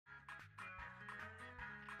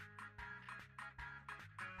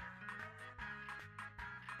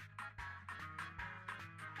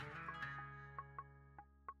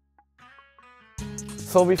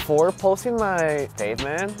So before posting my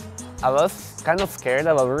statement, I was kind of scared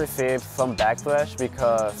that I would receive some backlash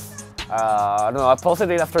because I don't know, I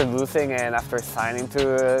posted it after losing and after signing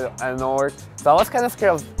to an org. So I was kind of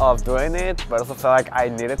scared of doing it, but also felt like I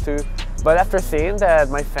needed to. But after seeing that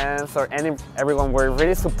my fans or everyone were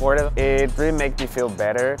really supportive, it really made me feel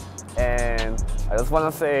better. And I just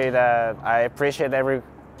want to say that I appreciate every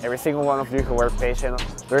single one of you who were patient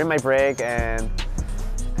during my break and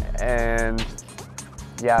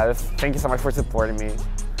yeah, just thank you so much for supporting me.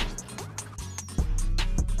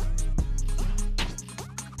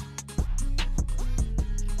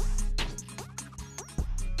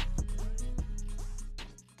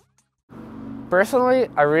 Personally,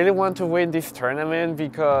 I really want to win this tournament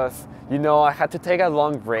because, you know, I had to take a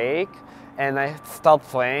long break and I stopped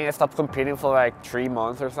playing. I stopped competing for like 3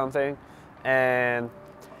 months or something. And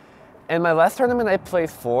in my last tournament, I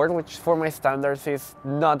placed 4th, which for my standards is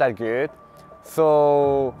not that good.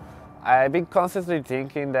 So I've been constantly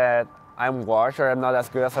thinking that I'm washed or I'm not as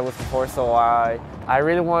good as I was before. So I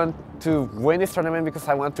really want to win this tournament because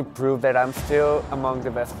I want to prove that I'm still among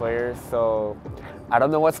the best players. So I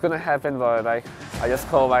don't know what's gonna happen, but I just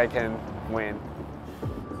hope I can win.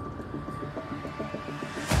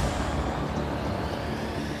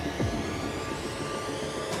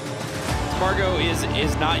 Sparg0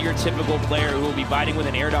 is not your typical player who will be biting with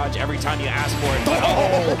an air dodge every time you ask for it. But,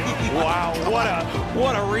 oh, wow,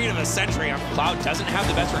 what a read of the century. Cloud doesn't have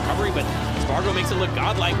the best recovery, but Sparg0 makes it look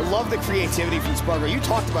godlike. I love the creativity from Sparg0. You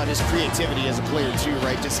talked about his creativity as a player too,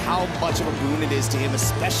 right? Just how much of a boon it is to him,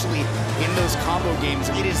 especially in those combo games.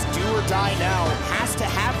 It is do or die now. Has to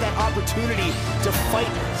have that opportunity to fight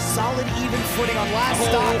solid, even footing on last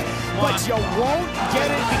stop. But you won't get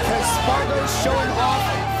it because Sparg0's showing off.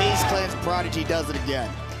 FaZe Clan's Prodigy does it again.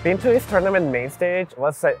 Been to this tournament Mainstage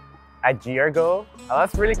was a year ago. I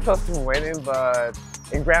was really close to winning, but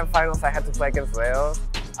in grand finals I had to play against Leo.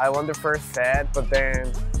 I won the first set, but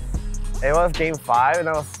then it was game 5 and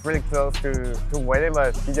I was really close to winning,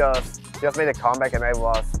 but he just made a comeback and I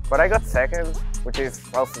lost. But I got 2nd, which was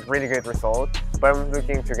a really good result, but I'm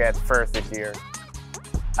looking to get 1st this year.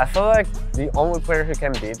 I feel like the only player who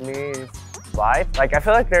can beat me is Light. Like, I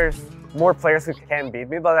feel like there's more players who can beat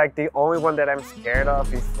me, but like the only one that I'm scared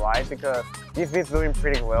of is Light because he's been doing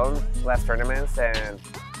pretty well in last tournaments and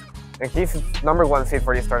he's #1 seed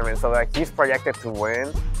for this tournament, so like he's projected to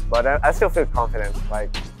win, but I still feel confident. Like,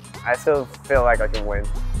 I still feel like I can win.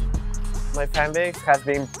 My fan base has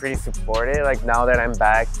been pretty supportive. Like, now that I'm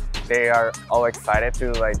back, they are all excited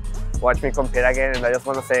to like watch me compete again, and I just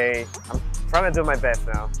want to say I'm trying to do my best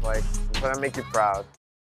now. Like, I'm trying to make you proud.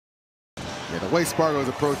 Yeah, the way Sparg0 is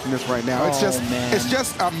approaching this right now, it's just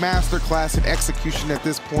a masterclass in execution at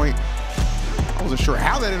this point. I wasn't sure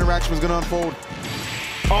how that interaction was going to unfold.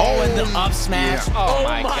 Oh, and the up smash. Yeah. Oh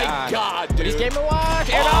my god, dude. He's game to watch.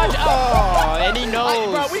 Air dodge. Oh, and he knows.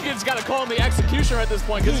 Bro, we just gotta call him the executioner at this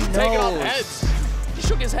point because he's taking off heads. He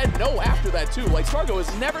shook his head no after that too. Like, Sparg0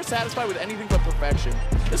 is never satisfied with anything but perfection.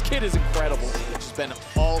 This kid is incredible. It's just been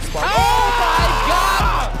all Sparg0. Oh my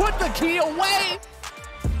god! Put the key away!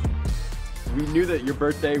 We knew that your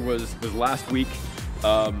birthday was last week,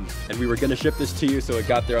 and we were gonna ship this to you, so it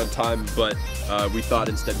got there on time, but we thought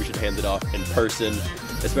instead we should hand it off in person,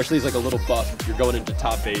 especially as like a little buff. You're going into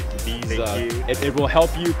top 8. These, it will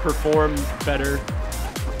help you perform better.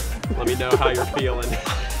 Let me know how you're feeling.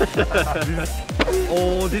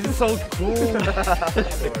 Oh, this is so cool.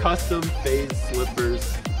 The custom FaZe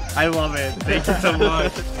slippers. I love it. Thank you so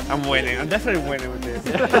much. I'm winning. I'm definitely winning with this.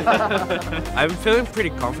 I'm feeling pretty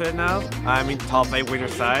confident now. I'm in top 8 winner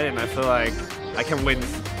side, and I feel like I can win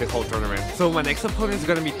the whole tournament. So my next opponent is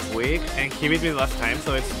gonna be Twig, and he beat me last time,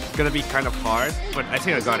 so it's gonna be kind of hard. But I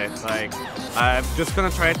think I got it. Like, I'm just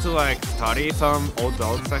gonna try to like study some old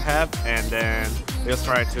dogs I have, and then just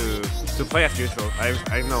try to play as usual.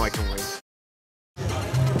 I know I can win.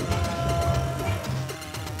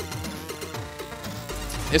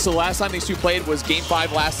 So the last time these two played was Game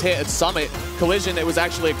 5 last hit at Summit. Collision, it was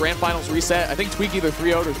actually a Grand Finals reset. I think Tweak either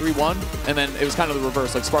 3-0'd or 3-1, and then it was kind of the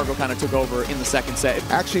reverse. Like, Sparg0 kind of took over in the second set.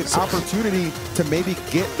 Actually, an opportunity to maybe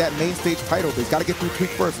get that main stage title. They've got to get through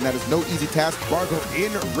Tweak first, and that is no easy task. Sparg0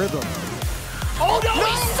 in rhythm. Oh no,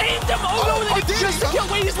 he saved him! Oh no, just to kill.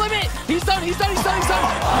 Wait, he's limit! He's done!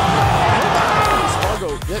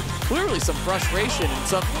 Sparg0, clearly some frustration and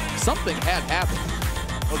something had happened.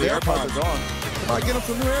 Oh, the AirPods are gone. I get him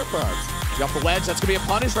some new AirPods. Jump the ledge, that's gonna be a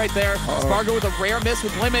punish right there. Sparg0 with a rare miss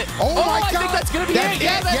with limit. Oh my god! I think that's gonna be it.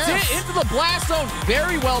 Yeah, that's it. Into the blast zone.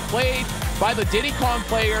 Very well played by the Diddy Kong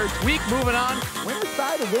player. Tweak moving on.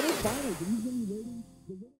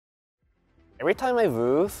 Every time I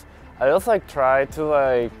lose, I just like try to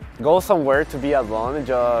like go somewhere to be alone and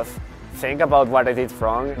just think about what I did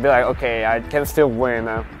wrong. Be like, okay, I can still win.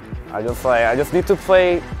 I just need to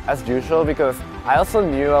play as usual because I also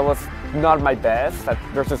knew I was not my best at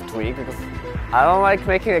versus Tweak because I don't like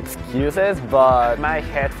making excuses, but my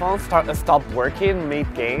headphones stopped working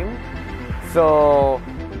mid-game. So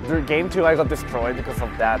during game 2 I got destroyed because of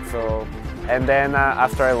that. So, and then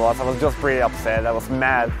after I lost, I was just pretty upset. I was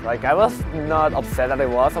mad. Like I was not upset that I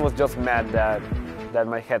was just mad that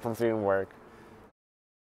my headphones didn't work.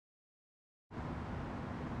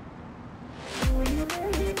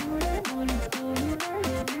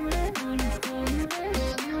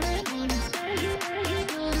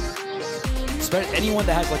 Anyone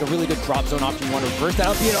that has like a really good drop zone option, you want to reverse that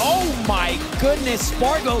up here. Oh my goodness,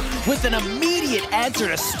 Sparg0 with an immediate answer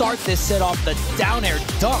to start this set off the down air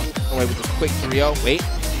dunk. Away with this quick 3-0. Wait.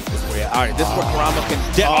 All right, this is where Karama can.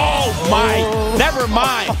 Oh my! Never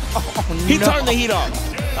mind. He turned the heat off.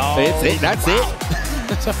 That's it. That's it.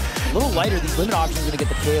 A little lighter. These limit options are going to get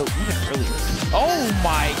the KO even earlier. Oh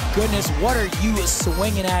my goodness, what are you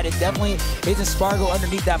swinging at? It definitely isn't Sparg0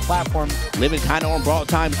 underneath that platform. Living kind of on broad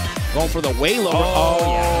time, going for the way lower. Oh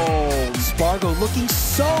yeah. Sparg0 looking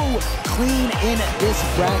so clean in this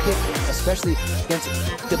bracket, especially against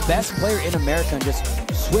the best player in America and just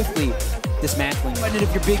swiftly dismantling. And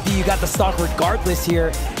if you're Big D, you got the stock regardless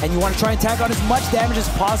here, and you want to try and tack on as much damage as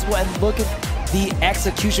possible, and look at the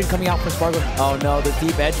execution coming out from Sparg0. Oh no, the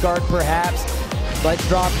deep edge guard perhaps. Let's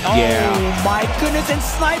drop. Oh yeah. My goodness, and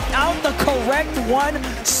sniped out the correct one.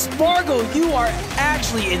 Sparg0, you are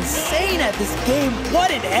actually insane at this game.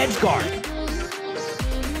 What an edge guard.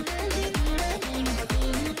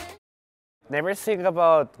 Never think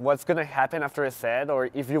about what's gonna happen after a set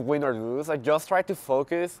or if you win or lose. I just try to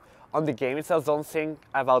focus on the game itself, don't think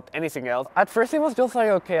about anything else. At first it was just like,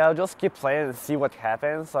 okay, I'll just keep playing and see what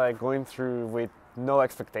happens, like going through with no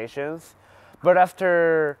expectations. But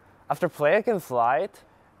after playing against Light,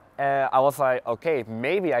 I was like, okay,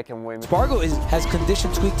 maybe I can win. Sparg0 has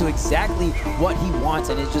conditioned Tweak to exactly what he wants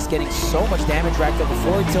and is just getting so much damage racked up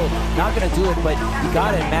before until not gonna do it, but you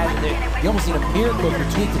gotta imagine that you almost need a miracle for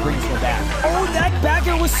Tweak to bring this one back. Oh, that back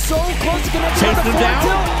air was so close to connect. The forward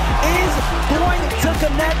tilt is going to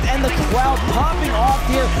connect and the crowd popping off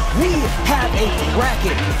here. We have a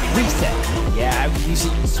bracket reset. Yeah, you see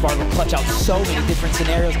Sparg0 clutch out so many different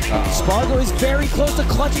scenarios. Sparg0 is very close to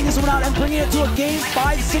clutching this one out and bringing it to a game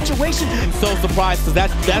 5 situation. I'm so surprised because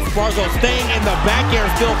that's Sparg0 staying in the back air,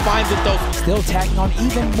 still finds it though. Still tacking on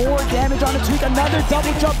even more damage on a Tweak. Another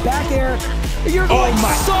double jump back air. You're going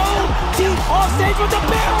so deep off stage with the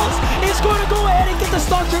barrels. He's going to go ahead and get the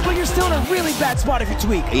stock trip, but you're still in a really bad spot if you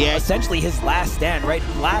Tweak. Yeah. Essentially his last stand, right?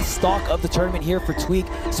 Last stock of the tournament here for Tweak.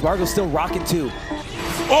 Sparg0 still rocking too.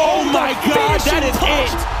 Oh my God, that is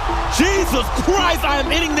it. Jesus Christ, I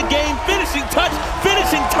am ending the game. Finishing touch,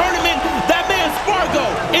 finishing tournament. That man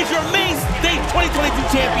Sparg0 is your Mainstage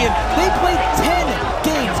 2022 champion. They played 10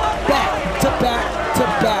 games back to back to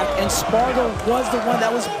back, and Sparg0 was the one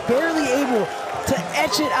that was barely able to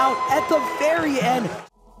etch it out at the very end.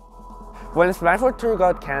 When Smash 4 Tour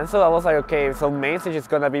got cancelled, I was like, okay, so Mainstage is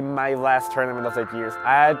gonna be my last tournament of the years.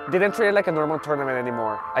 I didn't treat it like a normal tournament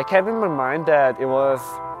anymore. I kept in my mind that it was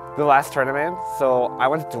the last tournament, so I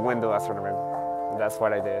wanted to win the last tournament. That's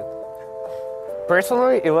what I did.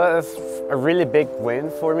 Personally, it was a really big win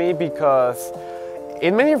for me because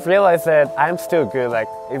it made me realize that I'm still good. Like,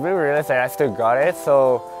 it made me realize that I still got it,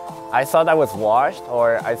 so I thought I was washed,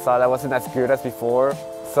 or I thought I wasn't as good as before.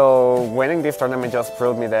 So winning this tournament just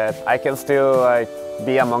proved me that I can still like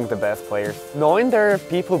be among the best players. Knowing there are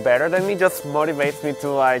people better than me just motivates me to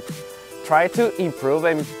like try to improve,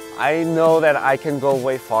 and I know that I can go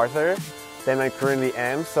way farther than I currently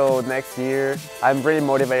am. So next year I'm really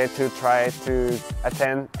motivated to try to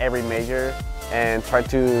attend every major and try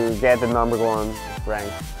to get the #1 rank.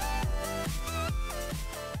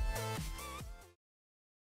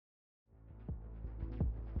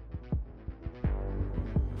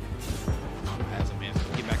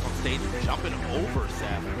 Jumping over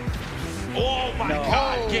Savage. Oh my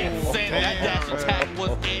God, get sent. That dash attack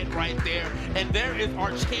was in right there. And there is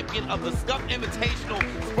our champion of the Scuff Invitational.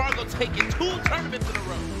 Sparg0 taking 2 tournaments in a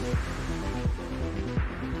row.